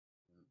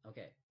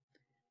Okay,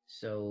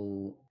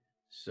 so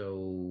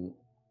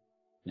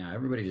now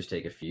everybody just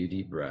take a few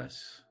deep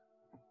breaths.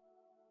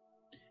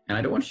 And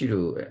I don't want you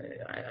to,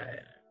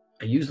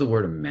 I use the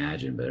word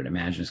imagine, but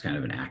imagine is kind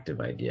of an active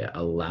idea.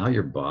 Allow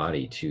your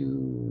body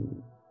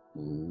to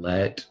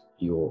let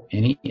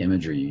any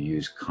imagery you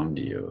use come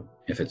to you.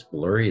 If it's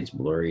blurry, it's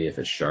blurry. If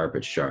it's sharp,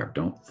 it's sharp.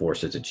 Don't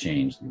force it to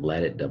change.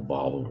 Let it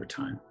evolve over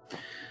time.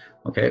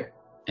 Okay?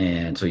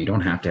 And so you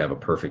don't have to have a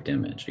perfect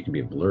image. It can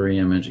be a blurry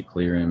image, a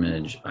clear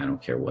image. I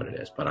don't care what it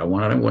is. But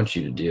what I want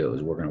you to do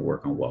is we're going to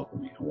work on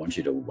welcoming. I want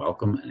you to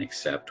welcome and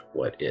accept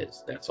what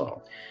is. That's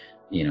all.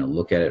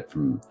 Look at it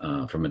from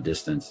a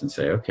distance and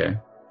say, okay,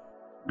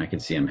 I can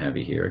see I'm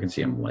heavy here. I can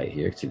see I'm light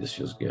here. I can see this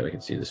feels good. I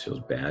can see this feels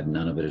bad.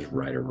 None of it is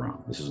right or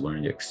wrong. This is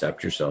learning to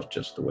accept yourself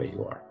just the way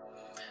you are.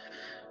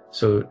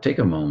 So take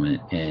a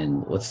moment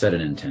and let's set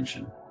an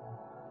intention.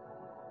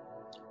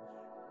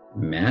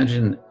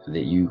 Imagine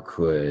that you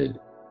could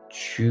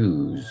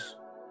choose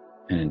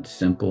a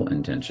simple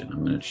intention.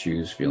 I'm going to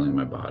choose feeling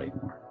my body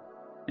more.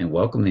 And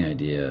welcome the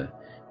idea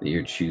that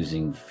you're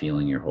choosing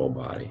feeling your whole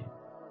body.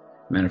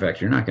 Matter of fact,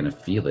 you're not going to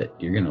feel it.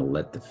 You're going to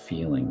let the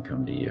feeling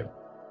come to you.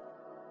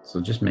 So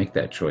just make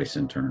that choice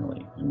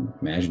internally. And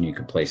imagine you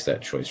could place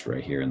that choice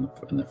right here in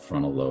the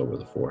frontal lobe of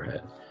the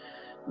forehead,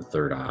 the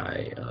third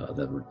eye,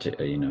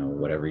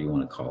 whatever you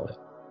want to call it.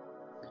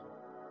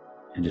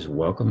 And just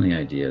welcome the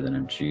idea that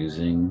I'm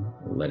choosing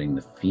letting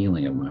the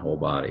feeling of my whole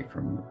body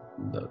from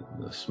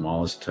the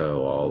smallest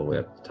toe all the way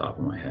up to the top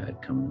of my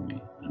head come to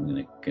me. I'm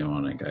going to go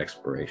on an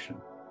exploration.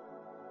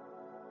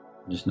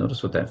 Just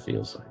notice what that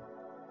feels like.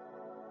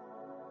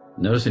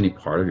 Notice any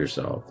part of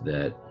yourself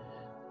that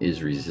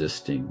is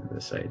resisting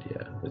this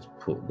idea,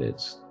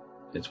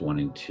 that's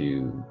wanting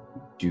to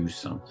do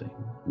something,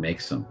 make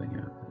something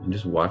happen, and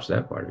just watch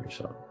that part of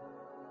yourself.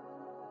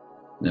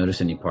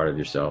 Notice any part of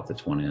yourself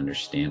that's wanting to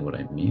understand what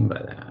I mean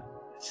by that.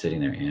 It's sitting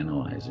there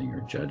analyzing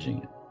or judging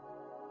it.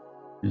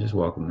 And just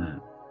welcome that.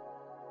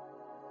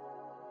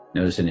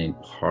 Notice any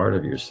part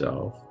of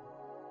yourself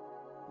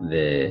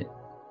that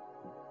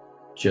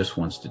just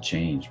wants to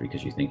change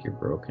because you think you're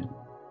broken,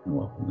 and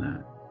welcome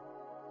that.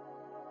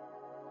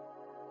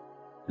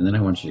 And then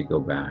I want you to go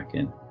back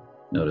and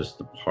notice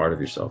the part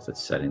of yourself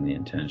that's setting the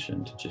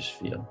intention to just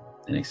feel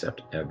and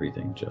accept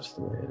everything just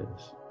the way it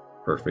is,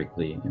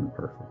 perfectly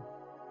imperfect.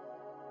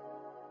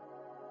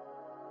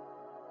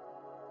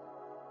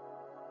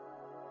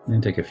 And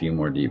then take a few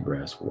more deep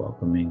breaths,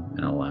 welcoming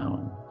and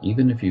allowing.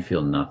 Even if you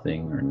feel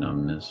nothing or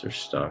numbness or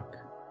stuck,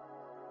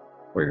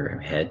 or your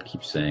head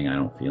keeps saying, I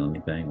don't feel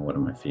anything. What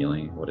am I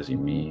feeling? What does he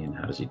mean?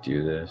 How does he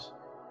do this?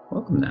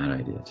 Welcome that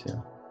idea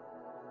too.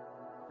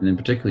 And then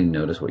particularly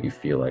notice what you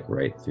feel like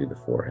right through the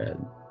forehead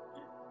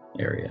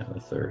area, the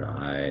third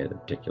eye,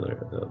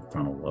 the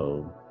frontal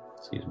lobe,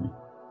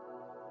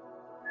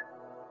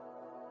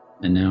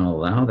 And now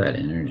allow that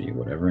energy,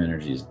 whatever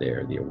energy is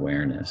there, the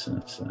awareness in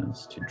a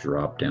sense, to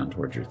drop down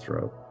towards your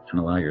throat, and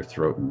allow your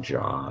throat and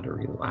jaw to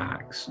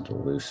relax and to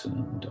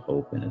loosen and to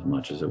open as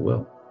much as it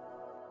will.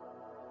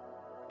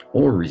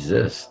 Or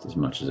resist as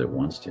much as it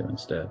wants to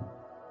instead.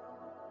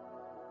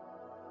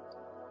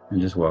 And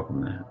just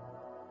welcome that.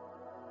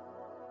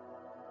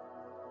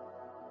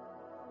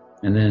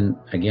 And then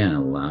again,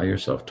 allow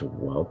yourself to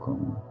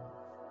welcome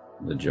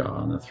the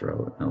jaw and the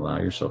throat, and allow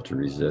yourself to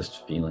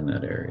resist feeling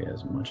that area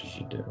as much as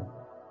you do.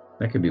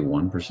 That could be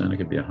 1%, it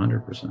could be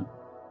 100%.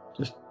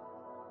 Just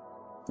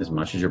as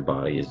much as your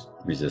body is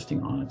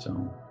resisting on its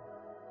own.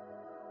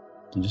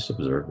 And just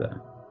observe that,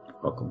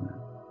 welcome that.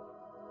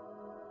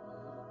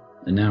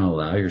 And now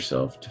allow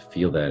yourself to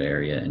feel that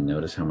area and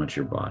notice how much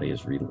your body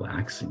is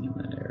relaxing in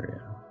that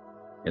area,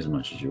 as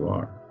much as you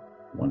are.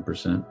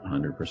 1%,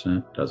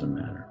 100%, doesn't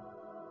matter.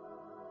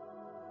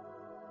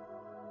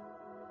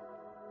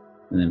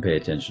 And then pay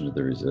attention to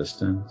the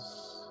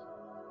resistance.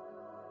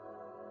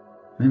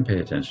 And then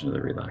pay attention to the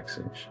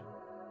relaxation.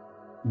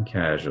 And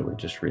casually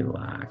just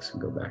relax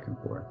and go back and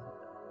forth.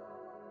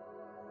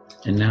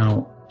 And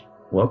now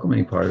welcome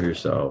any part of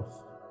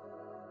yourself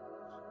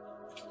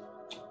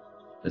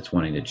that's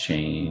wanting to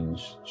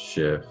change,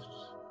 shift,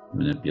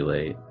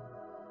 manipulate,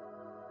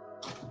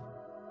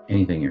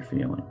 anything you're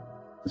feeling.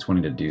 That's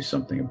wanting to do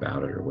something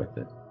about it or with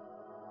it.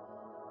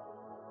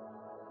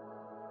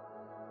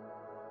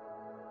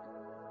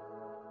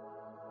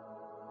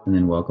 And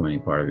then welcome any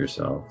part of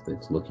yourself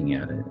that's looking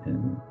at it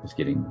and is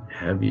getting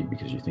heavy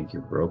because you think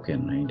you're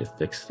broken. I need to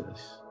fix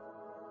this.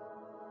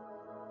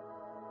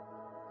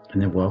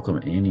 And then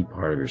welcome any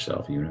part of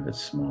yourself, even if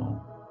it's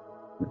small,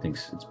 that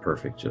thinks it's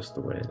perfect just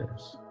the way it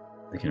is.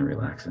 They can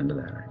relax into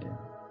that idea.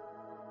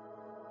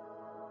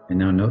 And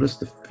now notice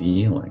the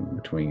feeling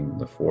between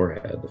the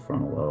forehead, the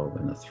frontal lobe,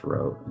 and the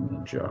throat and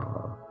the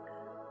jaw.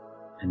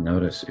 And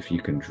notice if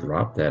you can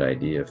drop that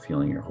idea of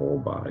feeling your whole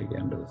body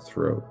down to the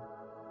throat,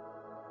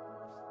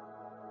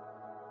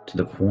 to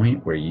the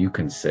point where you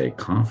can say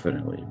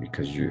confidently,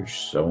 because you're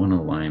so in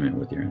alignment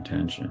with your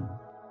intention,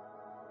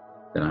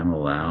 that I'm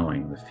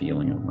allowing the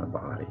feeling of my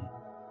body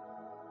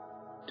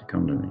to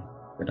come to me,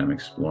 that I'm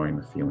exploring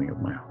the feeling of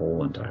my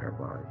whole entire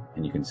body.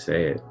 And you can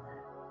say it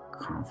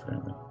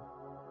confidently.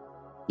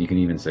 You can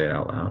even say it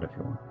out loud if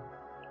you want,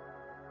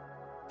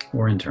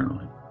 or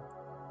internally.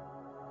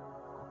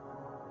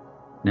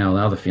 Now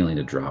allow the feeling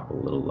to drop a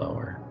little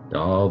lower.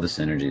 All this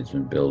energy that's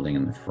been building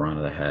in the front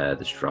of the head,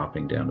 that's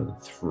dropping down to the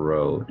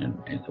throat,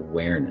 and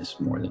awareness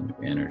more than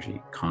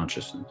energy,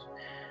 consciousness,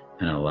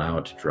 and allow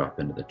it to drop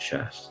into the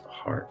chest, the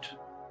heart.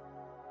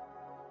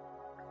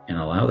 And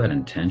allow that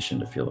intention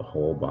to feel the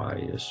whole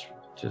body,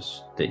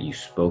 just that you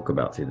spoke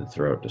about through the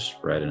throat, to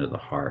spread into the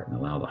heart, and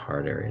allow the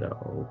heart area to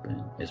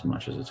open as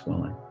much as it's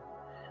willing,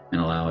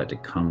 and allow it to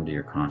come to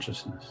your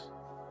consciousness.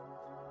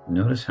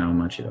 Notice how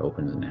much it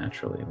opens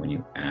naturally when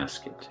you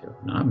ask it to.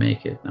 Not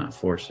make it, not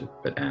force it,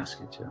 but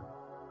ask it to.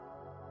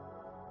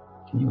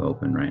 Can you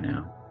open right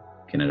now?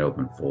 Can it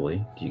open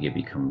fully? Do you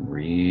become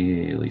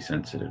really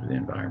sensitive to the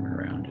environment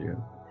around you?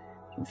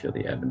 You can feel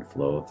the ebb and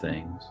flow of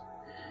things.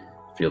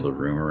 Feel the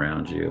room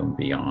around you and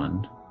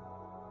beyond.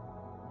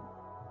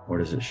 Or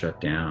does it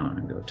shut down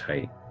and go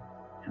tight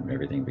and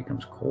everything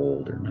becomes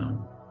cold or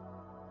numb?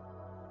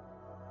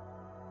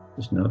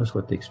 Just notice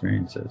what the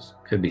experience is.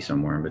 Could be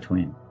somewhere in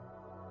between.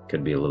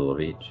 Could be a little of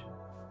each.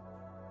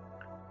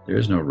 There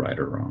is no right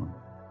or wrong.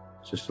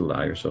 Just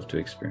allow yourself to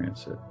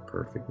experience it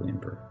perfectly and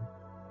perfect.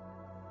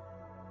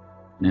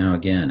 Now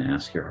again,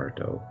 ask your heart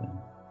to open.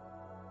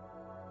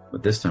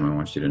 But this time I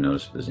want you to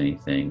notice if there's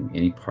anything,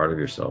 any part of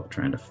yourself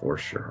trying to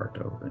force your heart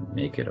to open,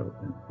 make it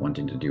open,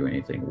 wanting to do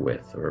anything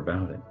with or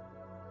about it,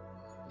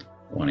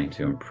 wanting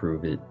to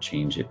improve it,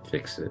 change it,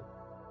 fix it.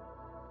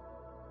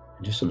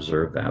 And just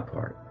observe that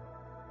part.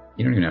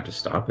 You don't even have to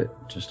stop it,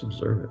 just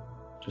observe it.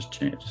 Just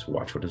change, just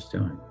watch what it's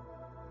doing.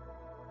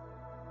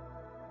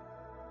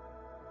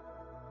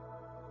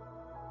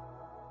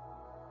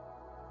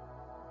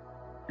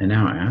 And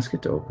now ask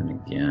it to open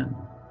again.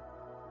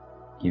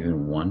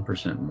 Even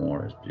 1%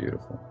 more is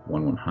beautiful.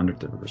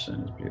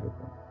 1/100% is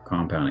beautiful.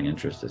 Compounding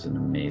interest is an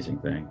amazing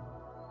thing.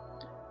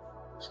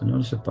 So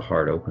notice if the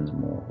heart opens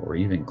more or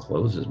even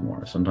closes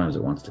more. Sometimes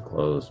it wants to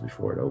close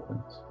before it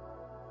opens.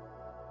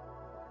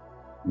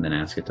 And then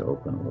ask it to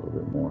open a little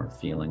bit more,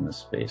 feeling the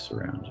space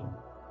around you.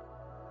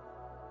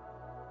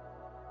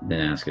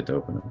 Then ask it to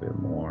open a bit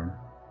more.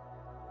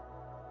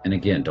 And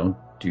again, don't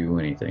do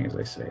anything as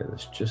I say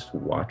this. Just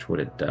watch what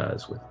it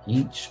does with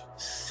each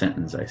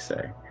sentence I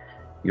say.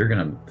 You're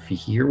going to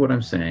hear what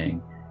I'm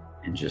saying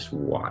and just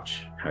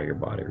watch how your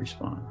body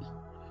responds.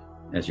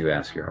 As you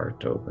ask your heart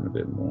to open a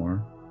bit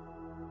more,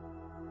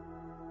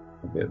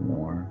 a bit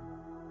more,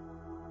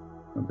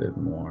 a bit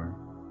more,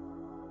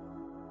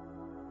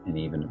 and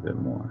even a bit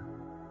more.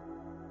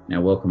 Now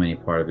welcome any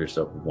part of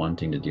yourself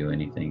wanting to do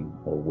anything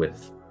or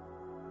with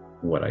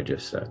what I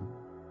just said.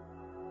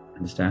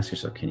 And just ask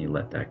yourself, can you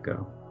let that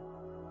go?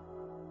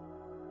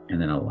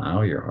 And then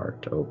allow your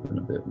heart to open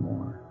a bit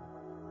more.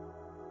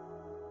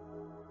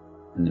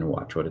 And then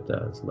watch what it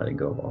does, letting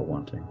go of all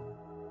wanting.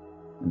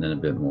 And then a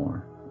bit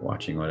more,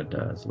 watching what it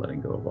does,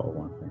 letting go of all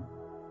wanting.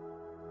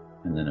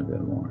 And then a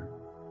bit more.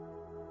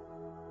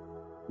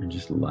 And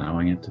just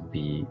allowing it to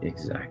be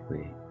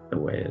exactly the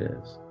way it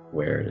is,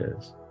 where it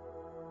is,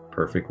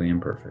 perfectly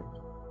imperfect.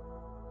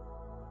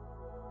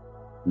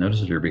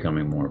 Notice if you're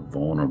becoming more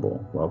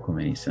vulnerable. Welcome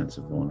any sense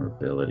of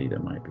vulnerability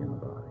that might be in the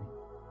body.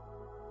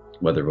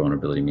 Whether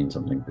vulnerability means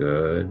something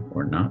good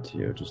or not to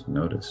you, just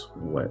notice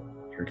what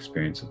your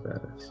experience of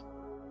that is.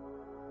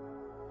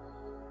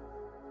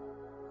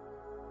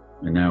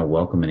 And now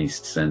welcome any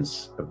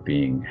sense of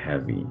being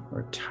heavy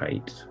or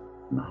tight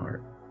in the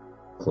heart,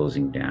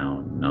 closing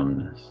down,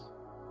 numbness,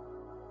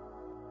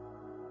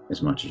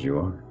 as much as you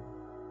are.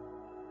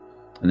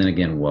 And then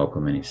again,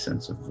 welcome any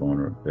sense of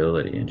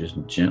vulnerability and just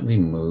gently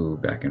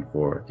move back and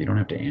forth. You don't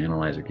have to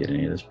analyze or get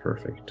any of this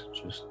perfect.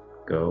 Just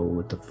go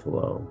with the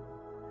flow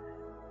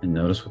and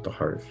notice what the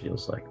heart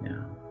feels like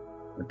now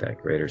with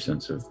that greater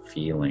sense of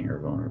feeling or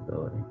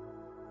vulnerability.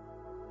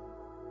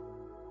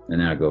 And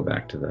now go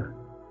back to the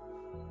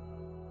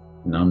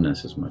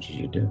numbness as much as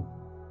you do.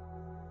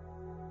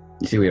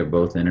 You see, we have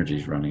both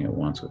energies running at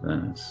once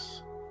within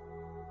us.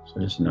 So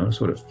just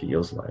notice what it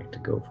feels like to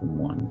go from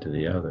one to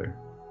the other.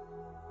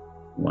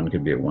 One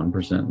could be at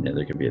 1% and the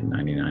other could be at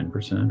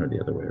 99%, or the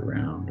other way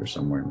around, or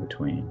somewhere in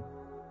between.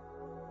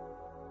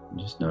 And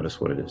just notice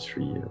what it is for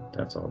you.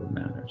 That's all that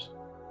matters.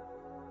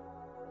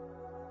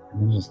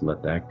 And then just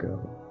let that go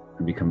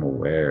and become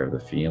aware of the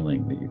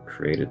feeling that you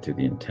created through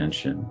the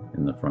intention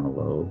in the frontal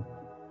lobe,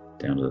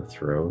 down to the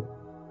throat,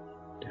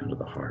 down to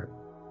the heart.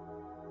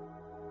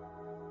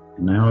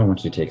 And now I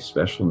want you to take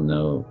special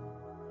note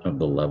of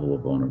the level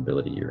of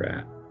vulnerability you're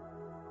at.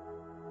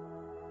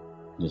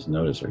 Just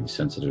notice, are you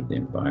sensitive to the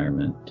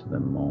environment, to the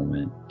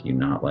moment? Do you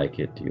not like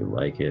it? Do you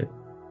like it?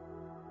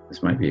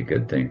 This might be a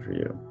good thing for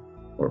you,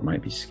 or it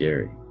might be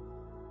scary.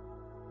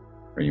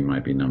 Or you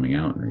might be numbing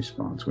out in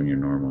response when you're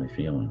normally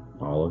feeling.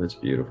 All of it's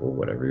beautiful.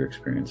 Whatever your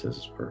experience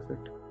is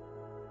perfect.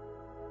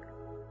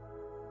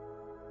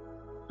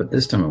 But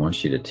this time I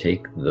want you to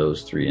take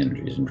those three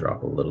energies and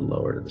drop a little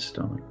lower to the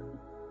stomach.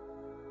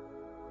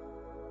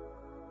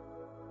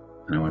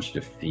 And I want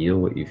you to feel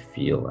what you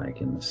feel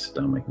like in the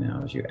stomach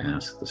now as you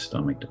ask the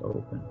stomach to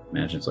open.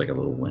 Imagine it's like a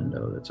little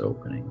window that's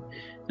opening,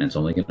 and it's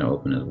only going to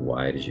open as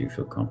wide as you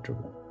feel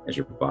comfortable, as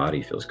your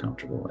body feels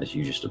comfortable, as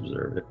you just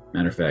observe it.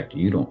 Matter of fact,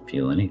 you don't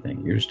feel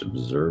anything. You're just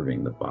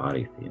observing the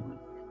body feeling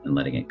and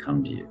letting it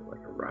come to you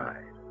like a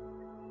ride.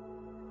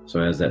 So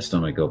as that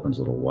stomach opens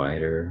a little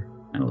wider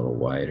and a little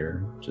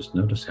wider, just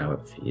notice how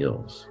it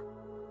feels.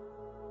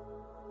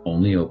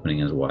 Only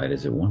opening as wide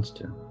as it wants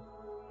to.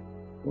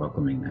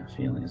 Welcoming that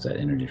feeling as that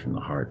energy from the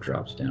heart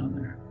drops down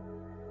there.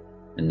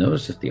 And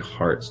notice if the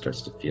heart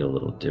starts to feel a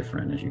little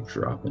different as you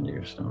drop into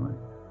your stomach.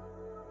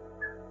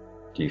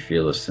 Do you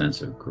feel a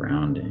sense of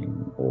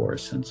grounding or a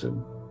sense of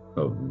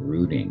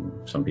rooting?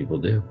 Some people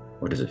do.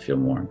 Or does it feel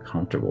more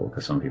uncomfortable?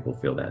 Because some people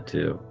feel that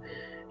too.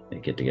 They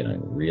get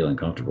real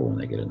uncomfortable when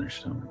they get in their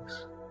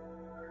stomachs.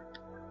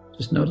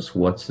 Just notice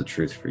what's the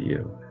truth for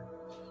you.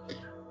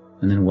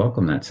 And then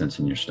welcome that sense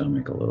in your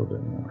stomach a little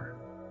bit more.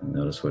 And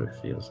notice what it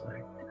feels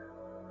like.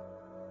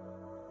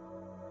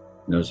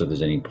 Notice if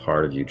there's any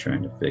part of you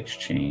trying to fix,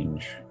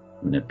 change,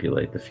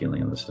 manipulate the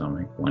feeling of the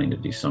stomach, wanting to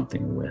do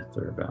something with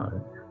or about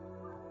it.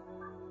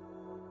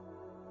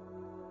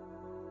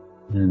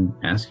 And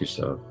ask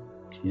yourself,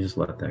 can you just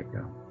let that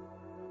go?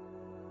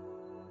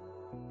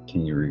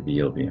 Can you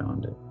reveal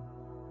beyond it?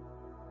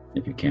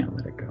 If you can't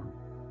let it go.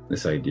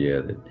 This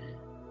idea that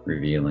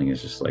revealing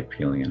is just like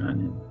peeling an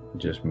onion.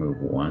 Just move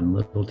one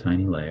little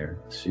tiny layer,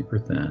 super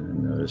thin,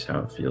 and notice how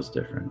it feels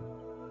different.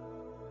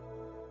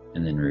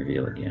 And then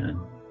reveal again.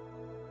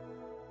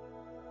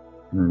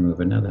 And remove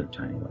another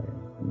tiny layer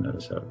and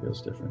notice how it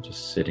feels different,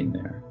 just sitting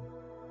there.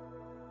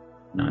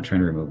 Not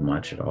trying to remove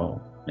much at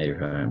all.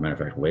 Matter of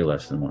fact, way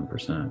less than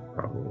 1%,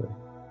 probably.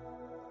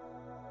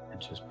 And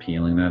just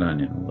peeling that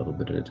onion a little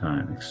bit at a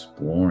time,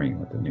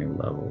 exploring with a new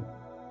level.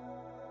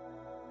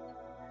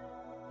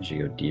 As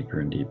you go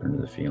deeper and deeper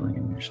into the feeling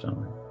in your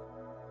stomach.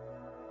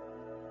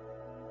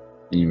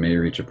 And you may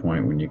reach a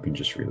point when you can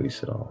just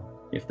release it all,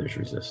 if there's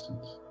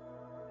resistance.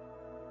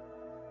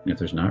 And if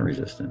there's not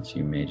resistance,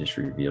 you may just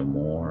reveal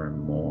more and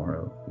more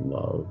of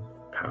love,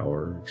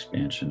 power,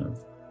 expansion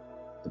of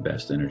the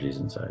best energies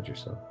inside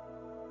yourself.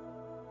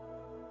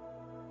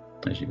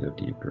 As you go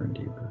deeper and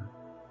deeper.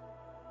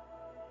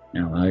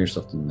 Now allow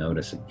yourself to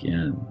notice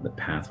again the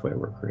pathway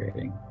we're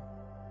creating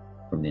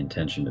from the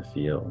intention to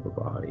feel the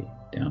body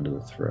down to the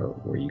throat,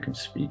 where you can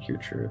speak your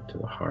truth, to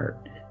the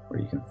heart,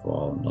 where you can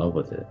fall in love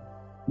with it.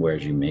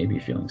 Whereas you may be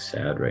feeling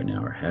sad right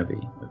now or heavy,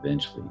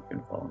 eventually you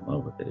can fall in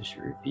love with it as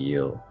you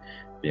reveal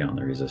beyond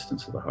the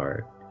resistance of the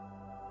heart.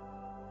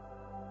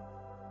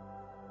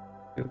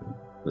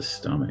 The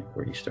stomach,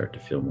 where you start to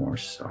feel more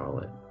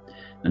solid.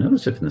 And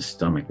notice if in the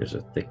stomach there's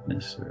a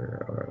thickness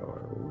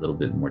or a little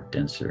bit more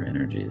denser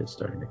energy that's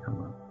starting to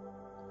come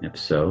up. If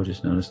so,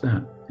 just notice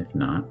that. If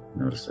not,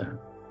 notice that.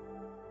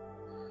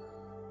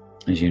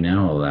 As you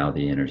now allow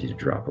the energy to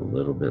drop a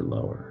little bit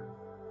lower,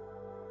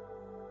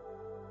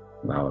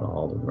 allow it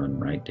all to run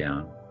right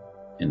down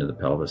into the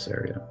pelvis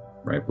area,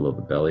 right below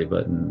the belly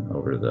button,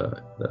 over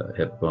the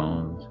hip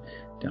bones,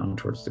 down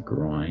towards the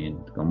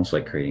groin, almost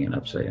like creating an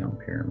upside down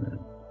pyramid.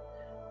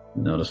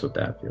 Notice what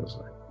that feels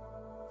like.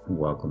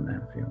 Welcome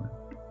that feeling.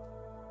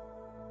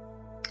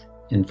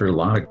 And for a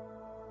lot of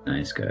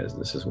nice guys,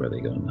 this is where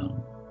they go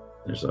numb.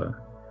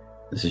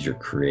 This is your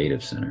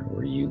creative center,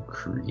 where you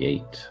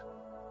create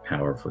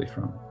powerfully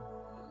from.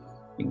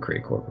 You can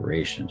create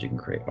corporations, you can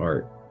create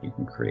art, you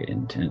can create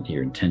intent.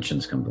 Your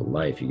intentions come to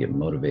life. You get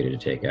motivated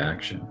to take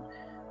action,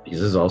 because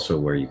this is also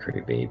where you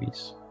create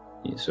babies.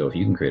 So if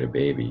you can create a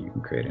baby, you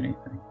can create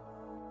anything.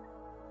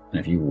 And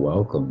if you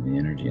welcome the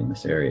energy in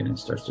this area and it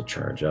starts to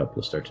charge up,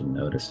 you'll start to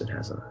notice it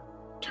has a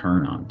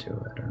turn on to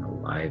it, or an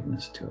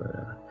aliveness to it.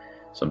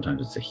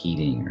 Sometimes it's a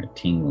heating or a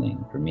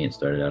tingling. For me, it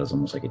started out as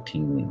almost like a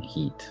tingling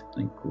heat,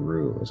 and it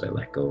grew as I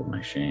let go of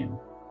my shame.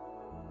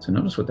 So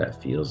notice what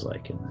that feels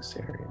like in this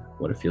area,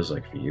 what it feels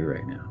like for you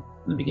right now.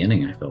 In the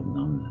beginning, I felt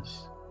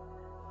numbness.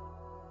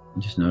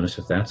 And just notice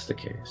if that's the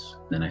case.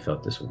 Then I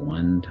felt this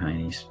one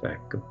tiny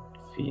speck of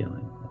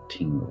feeling, a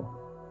tingle,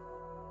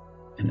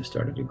 and it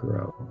started to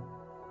grow.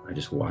 I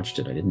just watched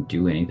it. I didn't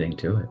do anything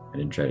to it. I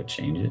didn't try to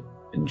change it,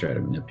 didn't try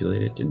to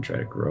manipulate it, didn't try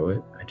to grow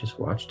it. I just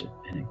watched it,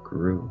 and it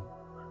grew,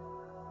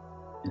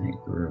 and it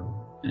grew,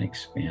 and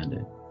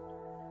expanded,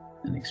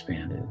 and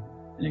expanded,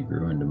 and it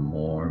grew into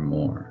more and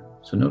more.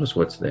 So notice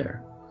what's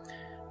there.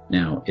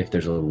 Now, if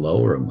there's a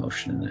lower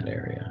emotion in that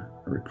area,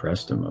 a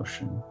repressed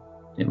emotion,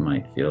 it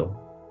might feel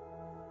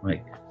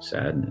like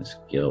sadness,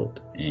 guilt,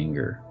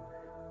 anger.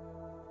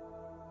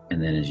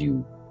 And then as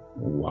you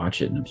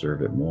watch it and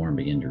observe it more and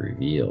begin to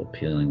reveal,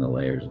 peeling the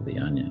layers of the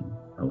onion,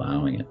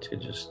 allowing it to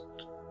just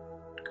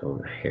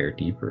go a hair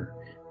deeper,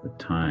 with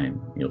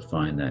time, you'll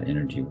find that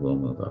energy will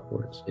move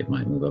upwards. It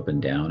might move up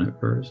and down at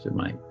first. It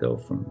might go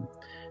from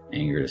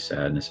anger to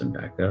sadness and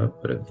back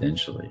up, but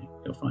eventually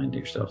you'll find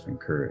yourself in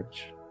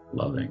courage,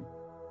 loving,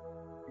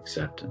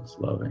 acceptance,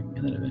 loving,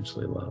 and then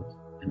eventually love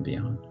and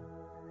beyond.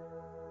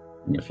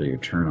 And you'll feel your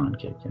turn on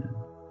kick in.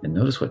 And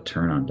notice what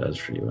turn on does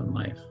for you in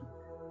life.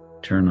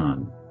 Turn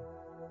on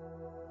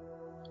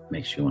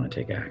makes you want to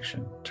take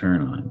action.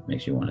 Turn on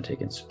makes you want to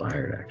take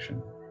inspired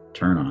action.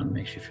 Turn on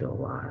makes you feel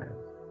alive.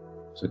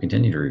 So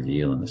continue to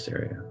reveal in this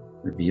area.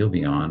 Reveal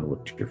beyond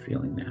what you're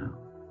feeling now.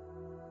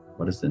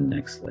 What does the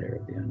next layer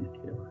of the onion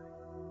feel like?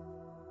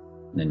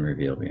 And then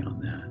reveal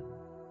beyond that,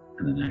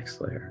 and the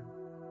next layer,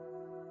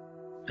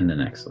 and the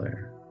next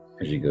layer,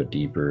 as you go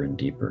deeper and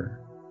deeper,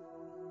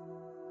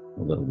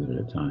 a little bit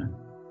at a time.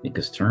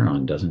 Because turn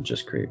on doesn't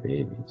just create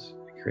babies.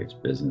 It creates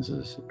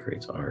businesses, it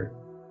creates art,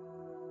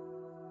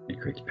 it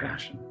creates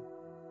passion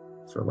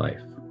for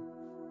life.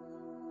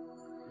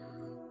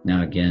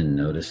 Now again,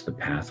 notice the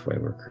pathway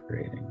we're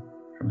creating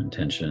from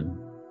intention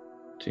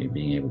to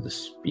being able to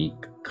speak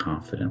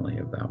confidently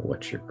about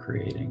what you're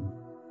creating,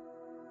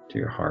 to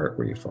your heart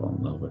where you fall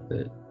in love with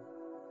it,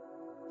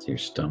 to your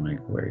stomach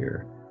where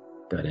your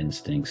gut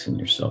instincts and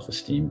your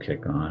self-esteem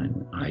kick on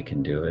and I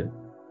can do it,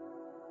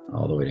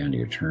 all the way down to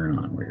your turn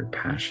on where your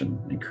passion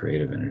and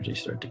creative energy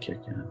start to kick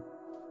in.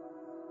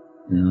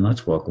 And then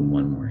let's welcome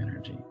one more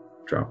energy.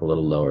 Drop a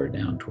little lower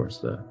down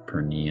towards the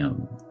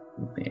perineum,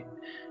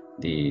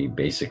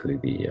 basically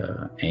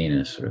the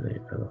anus or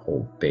the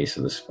whole base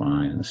of the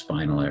spine and the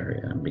spinal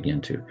area, and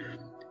begin to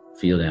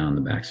feel down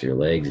the backs of your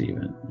legs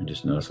even, and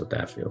just notice what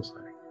that feels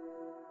like.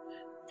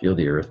 Feel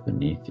the earth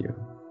beneath you,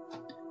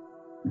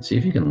 and see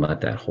if you can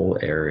let that whole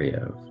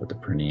area with the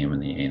perineum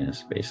and the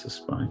anus, base of the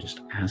spine,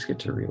 just ask it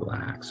to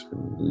relax or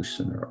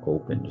loosen or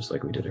open, just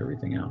like we did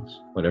everything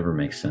else, whatever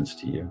makes sense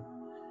to you.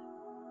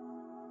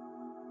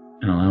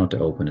 And allow it to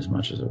open as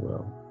much as it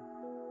will.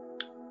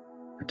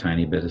 A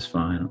tiny bit is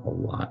fine, a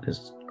lot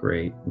is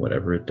great.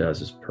 Whatever it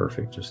does is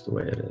perfect just the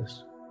way it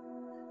is.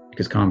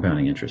 Because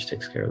compounding interest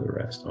takes care of the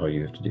rest. All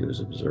you have to do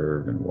is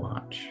observe and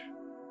watch.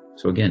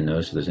 So again,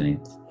 notice if there's any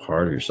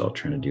part of yourself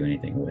trying to do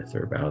anything with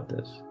or about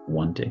this,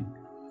 wanting.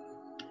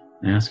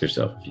 And ask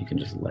yourself if you can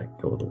just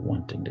let go of the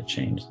wanting to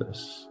change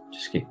this.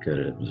 Just get good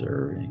at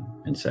observing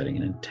and setting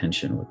an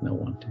intention with no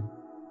wanting.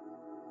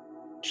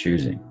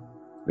 Choosing,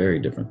 very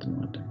different than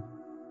wanting.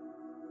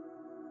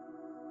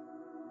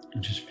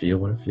 And just feel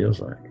what it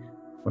feels like.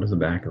 What does the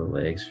back of the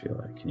legs feel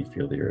like? Can you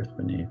feel the earth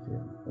beneath you?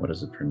 What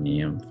does the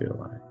perineum feel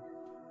like?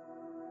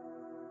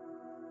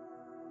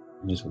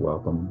 And just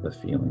welcome the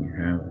feeling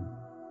you're having.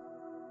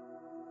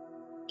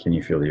 Can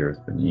you feel the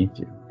earth beneath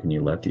you? Can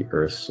you let the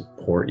earth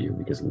support you?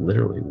 Because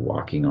literally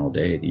walking all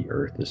day, the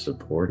earth is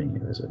supporting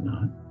you, is it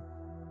not?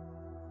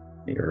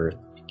 The earth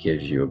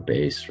gives you a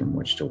base from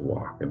which to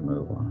walk and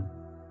move on.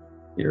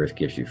 The earth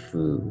gives you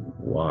food,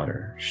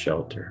 water,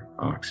 shelter,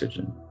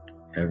 oxygen,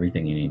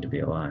 everything you need to be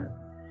alive.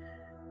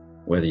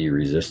 Whether you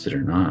resist it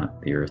or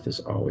not, the earth is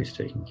always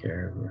taking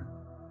care of you.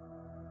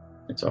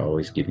 It's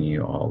always giving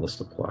you all the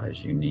supplies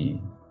you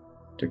need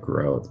to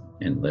grow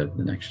and live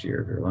the next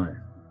year of your life.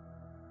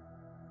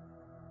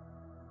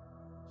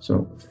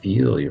 So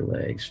feel your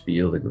legs,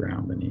 feel the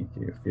ground beneath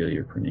you, feel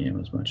your perineum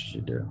as much as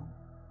you do.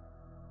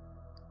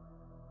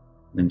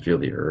 Then feel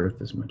the earth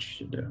as much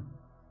as you do.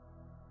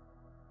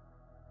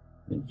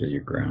 Then feel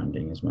your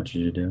grounding as much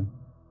as you do.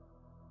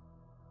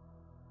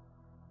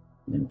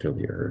 And then feel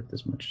the earth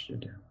as much as you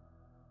do.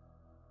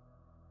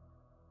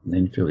 And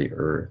then feel the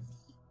earth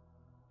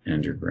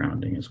and your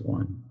grounding as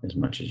one, as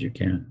much as you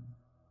can.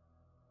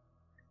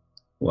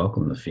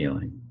 Welcome the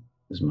feeling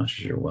as much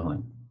as you're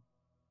willing.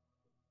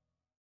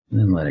 And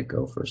then let it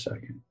go for a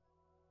second.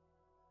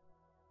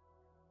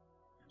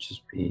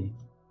 Just be.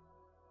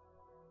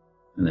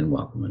 And then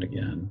welcome it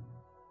again.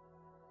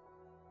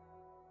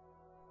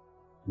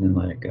 And then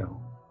let it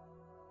go.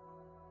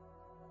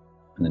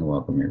 And then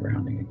welcome your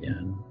grounding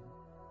again.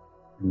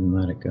 And then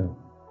let it go.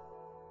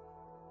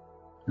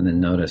 And then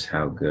notice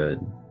how good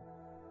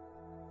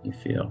you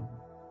feel,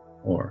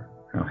 or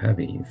how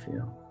heavy you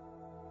feel.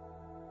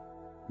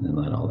 And then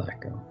let all that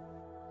go.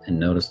 And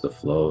notice the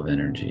flow of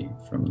energy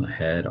from the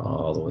head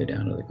all the way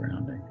down to the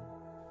grounding.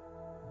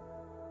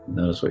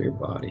 Notice what your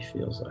body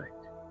feels like.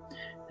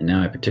 And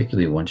now I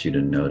particularly want you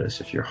to notice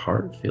if your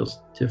heart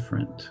feels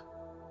different,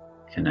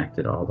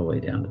 connected all the way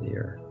down to the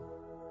earth.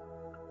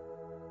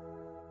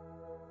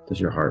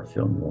 Does your heart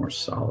feel more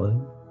solid?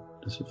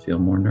 Does it feel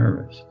more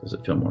nervous? Does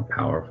it feel more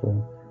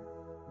powerful?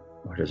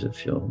 Or does it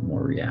feel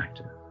more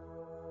reactive?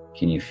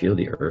 Can you feel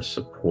the earth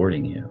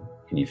supporting you?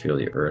 Can you feel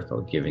the earth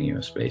giving you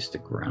a space to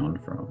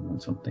ground from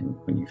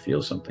when you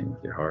feel something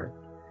with your heart?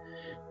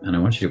 And I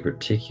want you to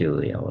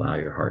particularly allow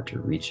your heart to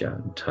reach out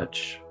and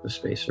touch the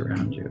space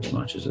around you as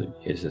much as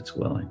it's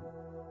willing.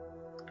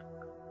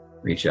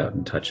 Reach out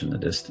and touch in the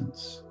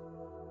distance,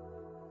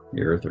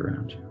 the earth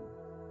around you.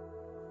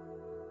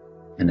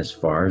 And as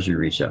far as you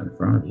reach out in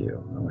front of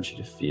you, I want you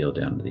to feel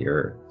down to the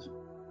earth.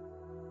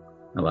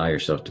 Allow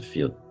yourself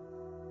to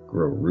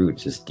grow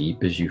roots as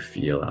deep as you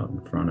feel out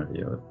in front of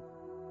you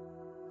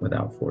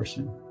without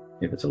forcing.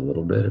 If it's a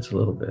little bit, it's a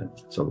little bit.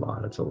 If it's a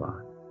lot, it's a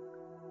lot.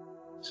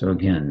 So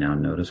again, now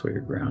notice what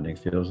your grounding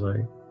feels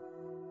like.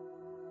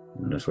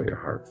 Notice what your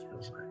heart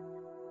feels like.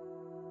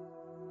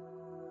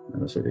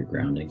 Notice what your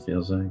grounding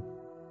feels like.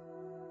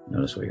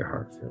 Notice what your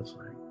heart feels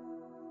like.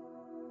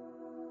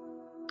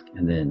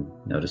 And then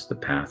notice the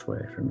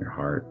pathway from your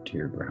heart to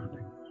your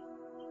grounding.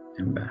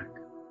 and back.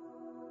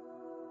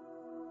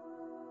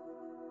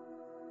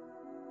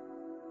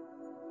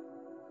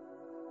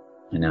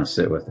 And now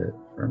sit with it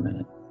for a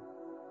minute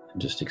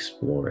and just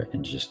explore it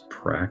and just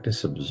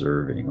practice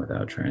observing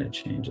without trying to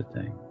change a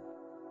thing.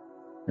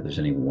 If there's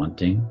any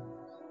wanting,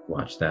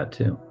 watch that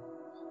too.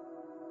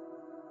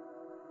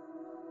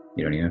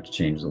 You don't even have to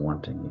change the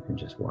wanting, you can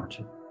just watch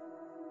it.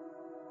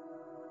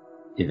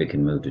 If it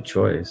can move to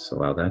choice,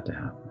 allow that to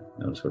happen.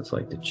 Notice what it's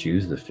like to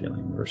choose the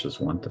feeling versus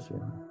want the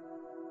feeling.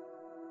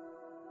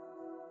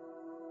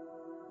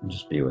 And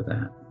just be with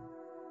that.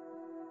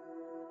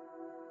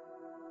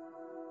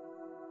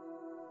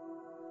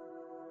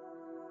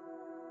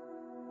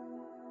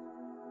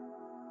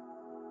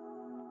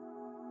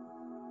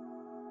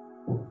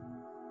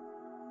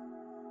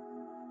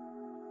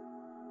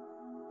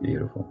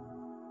 Beautiful.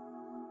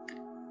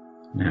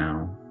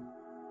 Now,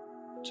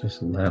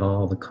 just let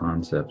all the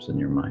concepts in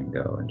your mind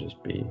go and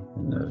just be,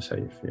 and notice how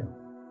you feel.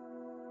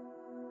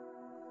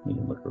 You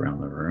can look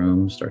around the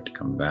room, start to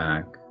come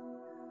back.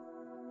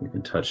 You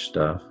can touch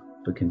stuff,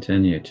 but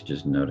continue to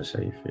just notice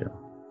how you feel.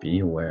 Be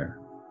aware.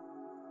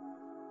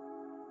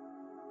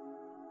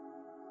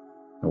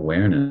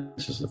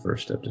 Awareness is the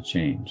first step to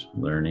change.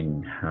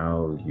 Learning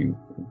how you,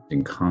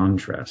 in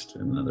contrast,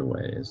 in other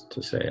ways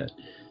to say it,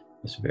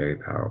 is very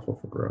powerful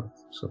for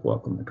growth. So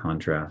welcome the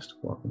contrast,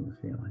 welcome the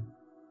feeling.